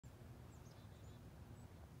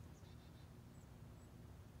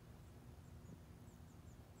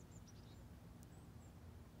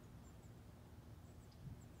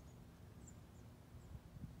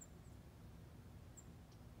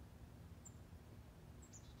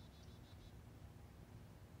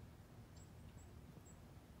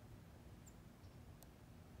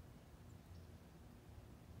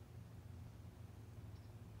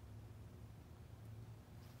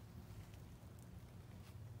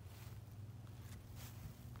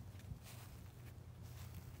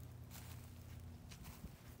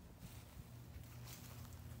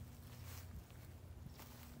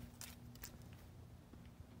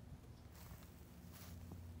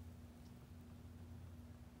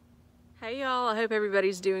Hey y'all, I hope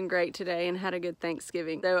everybody's doing great today and had a good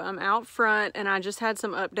Thanksgiving. So I'm out front and I just had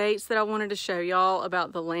some updates that I wanted to show y'all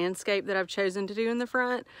about the landscape that I've chosen to do in the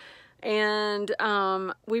front. And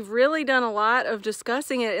we've really done a lot of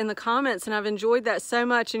discussing it in the comments, and I've enjoyed that so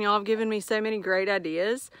much, and y'all have given me so many great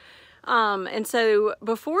ideas. And so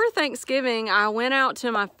before Thanksgiving, I went out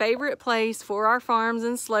to my favorite place for our farms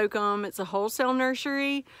in Slocumb. It's a wholesale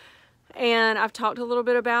nursery. And I've talked a little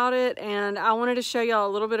bit about it, and I wanted to show y'all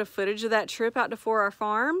a little bit of footage of that trip out to For Our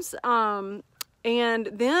Farms. And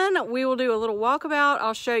then we will do a little walkabout.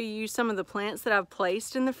 I'll show you some of the plants that I've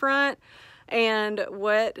placed in the front and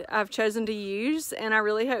what I've chosen to use, and I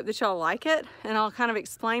really hope that y'all like it, and I'll kind of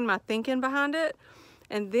explain my thinking behind it,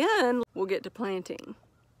 and then we'll get to planting.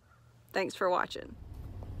 Thanks for watching.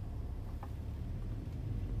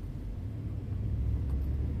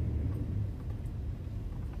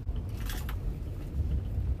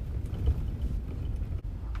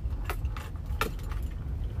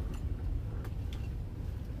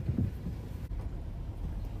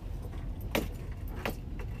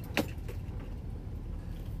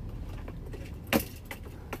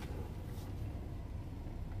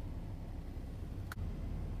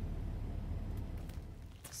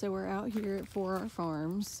 So we're out here at For Our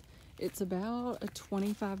Farms. It's about a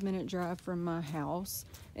 25-minute drive from my house,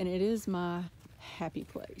 and it is my happy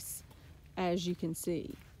place. As you can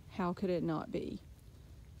see, how could it not be?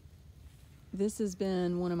 This has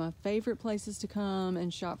been one of my favorite places to come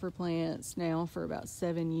and shop for plants now for about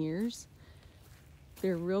 7 years.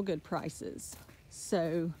 They're real good prices,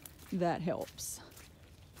 so that helps.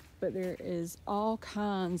 But there is all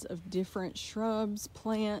kinds of different shrubs,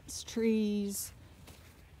 plants, trees.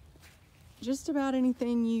 Just about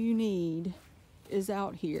anything you need is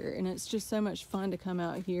out here, and it's just so much fun to come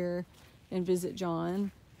out here and visit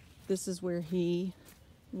John. This is where he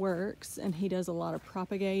works, and he does a lot of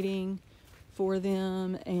propagating for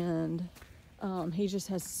them, and he just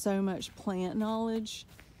has so much plant knowledge,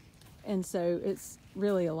 and so it's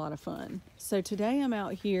really a lot of fun. So today I'm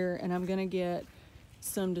out here and I'm gonna get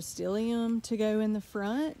some Distylium to go in the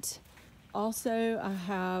front. Also, I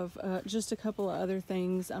have just a couple of other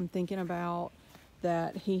things I'm thinking about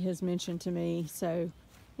that he has mentioned to me. So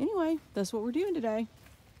anyway, that's what we're doing today.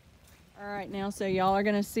 All right, now, so y'all are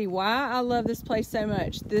gonna see why I love this place so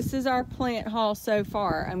much. This is our plant haul so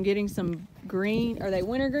far. I'm getting some green, are they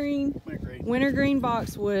wintergreen? Wintergreen. Wintergreen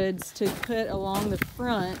boxwoods to put along the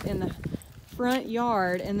front in the front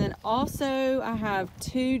yard. And then also I have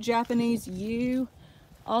 2 Japanese yew,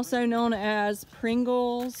 also known as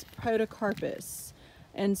Pringle's podocarpus.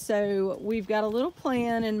 And so we've got a little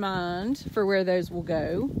plan in mind for where those will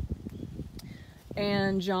go.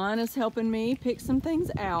 And John is helping me pick some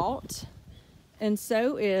things out. And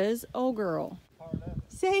so is old girl.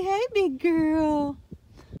 Say hey, big girl.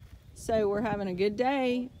 So we're having a good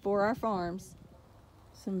day for our farms.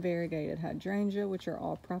 Some variegated hydrangea, which are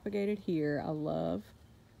all propagated here.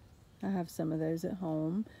 I have some of those at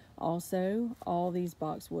home. Also, all these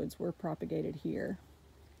boxwoods were propagated here.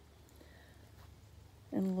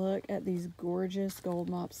 And look at these gorgeous gold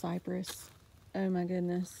mop cypress. Oh my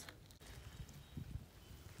goodness.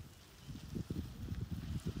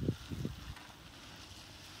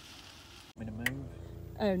 Me to move?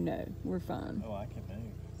 Oh no, we're fine. Oh, I can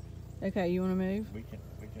move. Okay, you want to move? We can.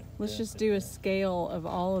 Let's just do a scale of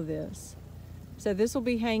all of this. So this will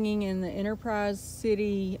be hanging in the Enterprise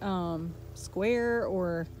City Square,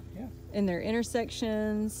 or in their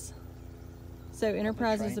intersections. So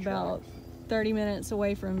Enterprise is about 30 minutes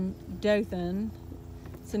away from Dothan.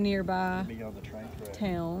 It's a nearby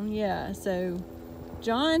town. Yeah, so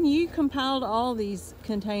John, you compiled all these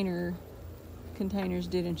containers,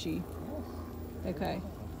 didn't you? Yes. Okay,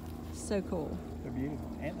 so cool. They're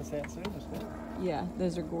beautiful. And the satsuma as well. Yeah,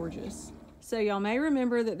 those are gorgeous. So y'all may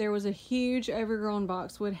remember that there was a huge overgrown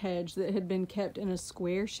boxwood hedge that had been kept in a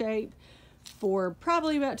square shape for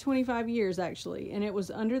probably about 25 years actually, and it was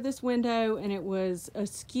under this window and it was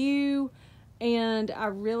askew, and I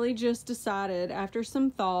really just decided after some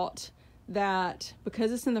thought that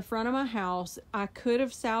because it's in the front of my house, I could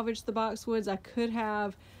have salvaged the boxwoods. I could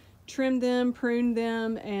have trimmed them, pruned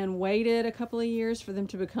them, and waited a couple of years for them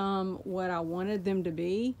to become what I wanted them to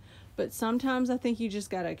be. But sometimes I think you just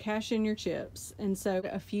gotta cash in your chips. And so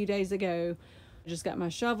a few days ago, I just got my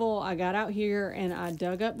shovel, I got out here and I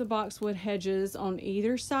dug up the boxwood hedges on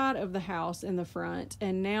either side of the house in the front,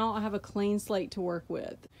 and now I have a clean slate to work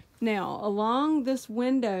with. Now, along this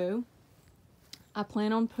window, I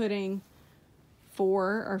plan on putting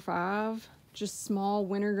 4 or 5 just small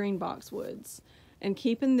wintergreen boxwoods and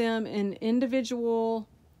keeping them in individual,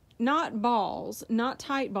 not balls, not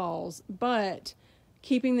tight balls, but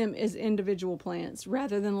keeping them as individual plants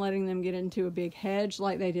rather than letting them get into a big hedge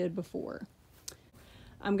like they did before.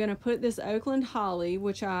 I'm going to put this Oakland holly,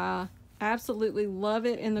 which I absolutely love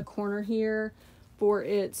it, in the corner here for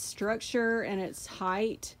its structure and its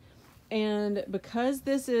height. And because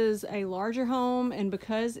this is a larger home, and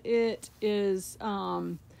because it is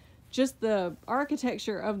just the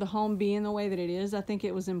architecture of the home being the way that it is, I think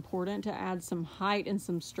it was important to add some height and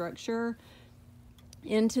some structure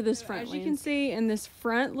into this front. As you can see in this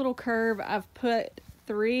front little curve, I've put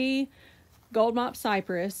 3 gold mop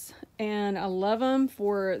cypress, and I love them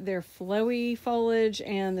for their flowy foliage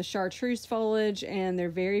and the chartreuse foliage, and they're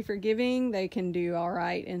very forgiving. They can do all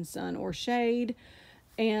right in sun or shade.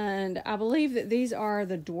 And I believe that these are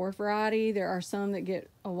the dwarf variety. There are some that get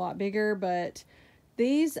a lot bigger, but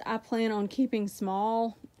these I plan on keeping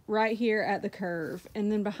small right here at the curve.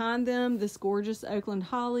 And then behind them, this gorgeous Oakland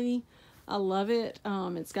holly. I love it.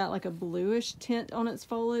 It's got like a bluish tint on its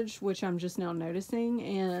foliage, which I'm just now noticing.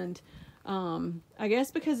 And I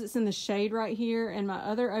guess because it's in the shade right here, and my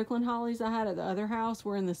other Oakland hollies I had at the other house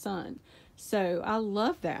were in the sun. So I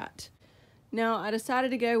love that. Now I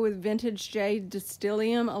decided to go with Vintage Jade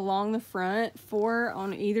Distylium along the front, 4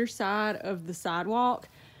 on either side of the sidewalk.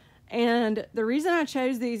 And the reason I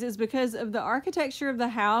chose these is because of the architecture of the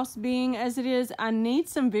house being as it is. I need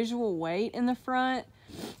some visual weight in the front.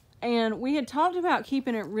 And we had talked about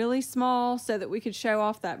keeping it really small so that we could show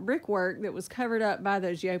off that brickwork that was covered up by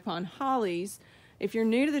those Japan hollies. If you're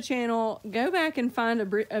new to the channel, go back and find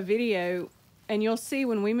a video, and you'll see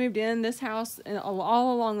when we moved in this house, and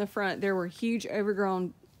all along the front there were huge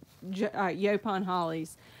overgrown Japan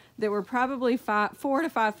hollies that were probably 4 to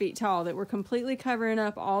 5 feet tall, that were completely covering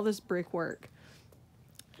up all this brickwork.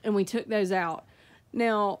 And we took those out.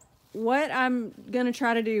 Now, what I'm going to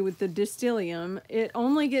try to do with the Distylium, it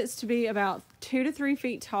only gets to be about 2 to 3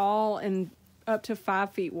 feet tall and up to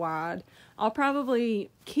 5 feet wide. I'll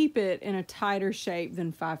probably keep it in a tighter shape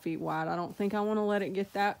than 5 feet wide. I don't think I want to let it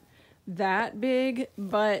get that big,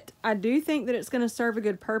 but I do think that it's going to serve a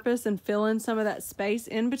good purpose and fill in some of that space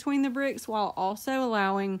in between the bricks while also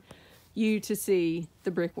allowing you to see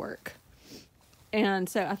the brickwork. And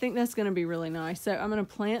so I think that's going to be really nice. So I'm going to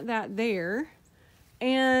plant that there.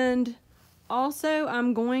 And also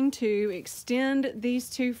I'm going to extend these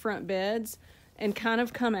 2 front beds and kind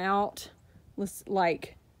of come out,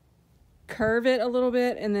 like curve it a little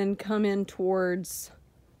bit and then come in towards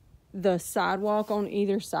the sidewalk on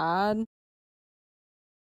either side.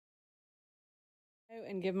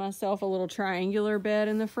 And give myself a little triangular bed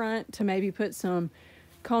in the front to maybe put some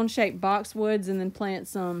cone-shaped boxwoods and then plant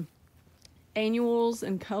some annuals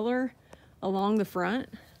and color along the front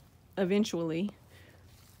eventually.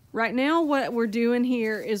 Right now, what we're doing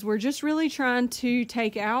here is we're just really trying to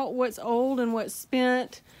take out what's old and what's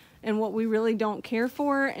spent and what we really don't care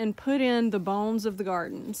for and put in the bones of the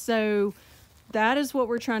garden. So that is what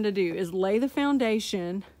we're trying to do, is lay the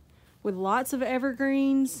foundation with lots of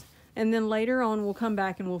evergreens, and then later on we'll come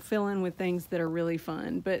back and we'll fill in with things that are really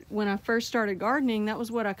fun. But when I first started gardening, that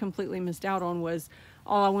was what I completely missed out on, was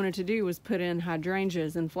all I wanted to do was put in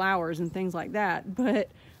hydrangeas and flowers and things like that. But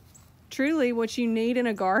truly what you need in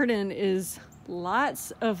a garden is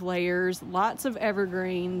lots of layers, lots of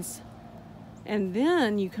evergreens, and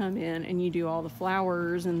then you come in and you do all the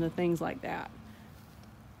flowers and the things like that.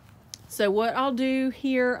 So what I'll do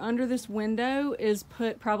here under this window is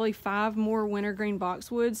put probably 5 more wintergreen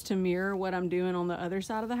boxwoods to mirror what I'm doing on the other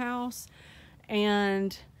side of the house.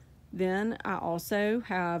 And then I also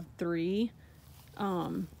have 3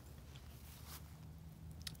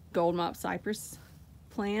 gold mop cypress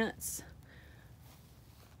plants,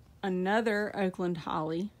 another Oakland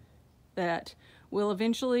holly that will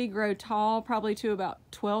eventually grow tall, probably to about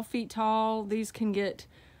 12 feet tall. These can get,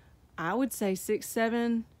 I would say, 6,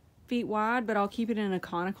 7 feet wide, but I'll keep it in a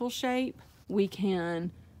conical shape. We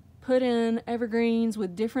can put in evergreens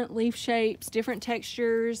with different leaf shapes, different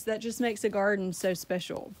textures. That just makes a garden so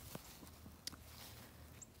special.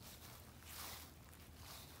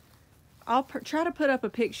 I'll try to put up a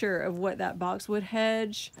picture of what that boxwood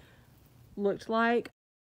hedge looked like.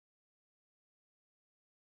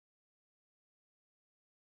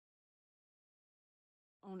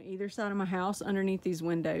 On either side of my house underneath these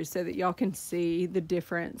windows so that y'all can see the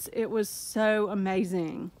difference. It was so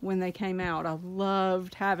amazing when they came out. I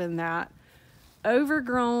loved having that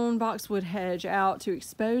overgrown boxwood hedge out to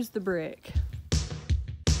expose the brick.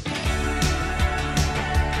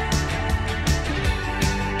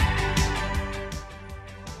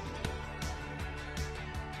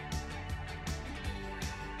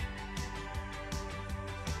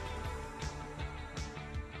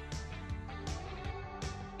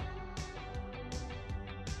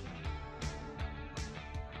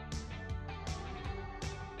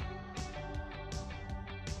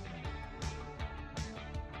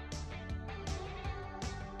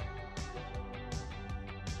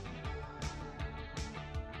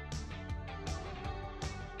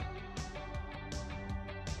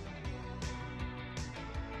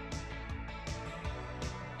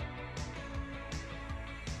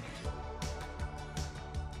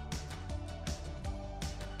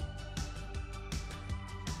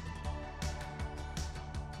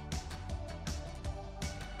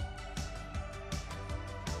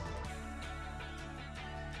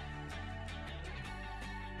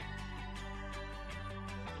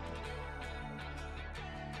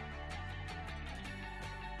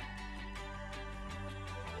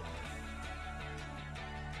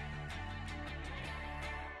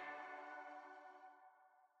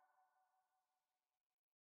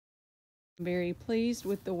 I'm very pleased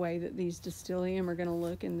with the way that these Distylium are going to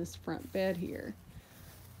look in this front bed here.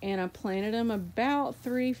 And I planted them about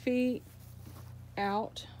 3 feet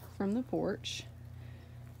out from the porch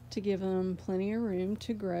to give them plenty of room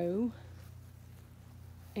to grow.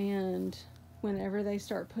 And whenever they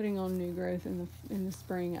start putting on new growth in the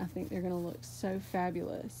spring, I think they're going to look so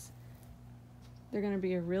fabulous. They're going to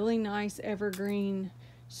be a really nice evergreen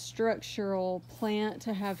structural plant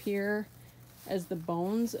to have here as the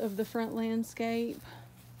bones of the front landscape,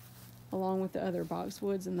 along with the other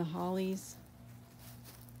boxwoods and the hollies.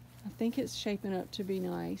 I think it's shaping up to be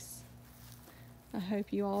nice. I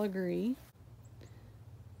hope you all agree.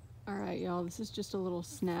 All right, y'all, this is just a little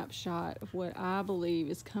snapshot of what I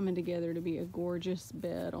believe is coming together to be a gorgeous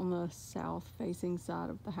bed on the south-facing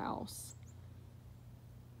side of the house.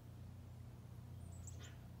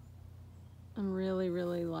 I'm really,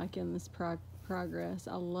 really liking this progress.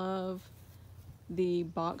 I love the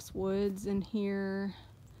boxwoods in here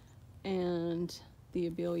and the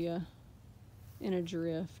abelia in a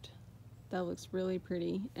drift. That looks really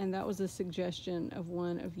pretty, and that was a suggestion of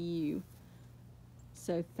one of you,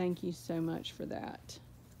 so thank you so much for that.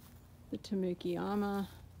 The Tamukeyama,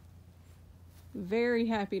 very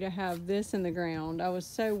happy to have this in the ground. I was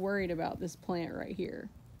so worried about this plant right here.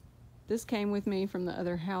 This came with me from the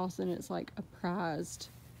other house, and it's like a prized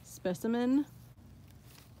specimen.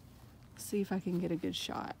 Let's see if I can get a good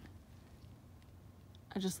shot.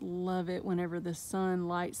 I just love it whenever the sun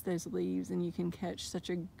lights those leaves and you can catch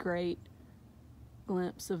such a great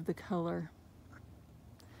glimpse of the color.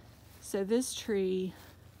 So this tree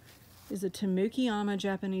is a Tamukeyama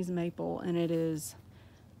Japanese maple, and it is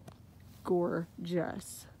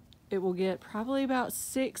gorgeous. It will get probably about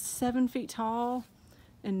 6-7 feet tall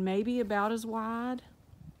and maybe about as wide.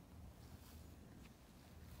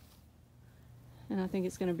 And I think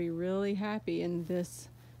it's going to be really happy in this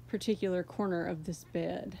particular corner of this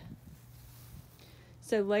bed.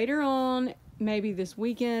 So later on, maybe this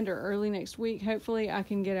weekend or early next week, hopefully I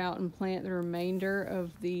can get out and plant the remainder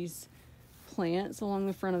of these plants along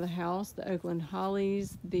the front of the house. The Oakland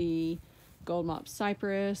hollies, the gold mop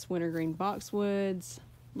cypress, wintergreen boxwoods,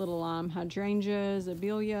 little lime hydrangeas,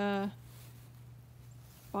 abelia,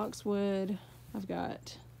 boxwood. I've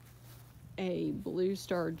got a blue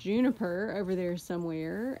star juniper over there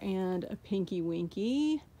somewhere and a pinky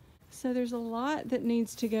winky. So there's a lot that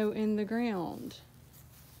needs to go in the ground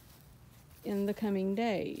in the coming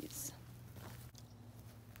days.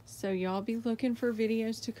 So y'all be looking for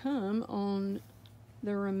videos to come on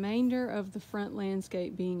the remainder of the front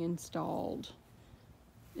landscape being installed.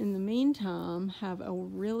 In the meantime, have a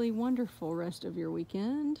really wonderful rest of your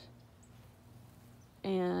weekend,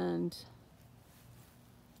 and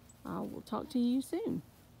I will talk to you soon.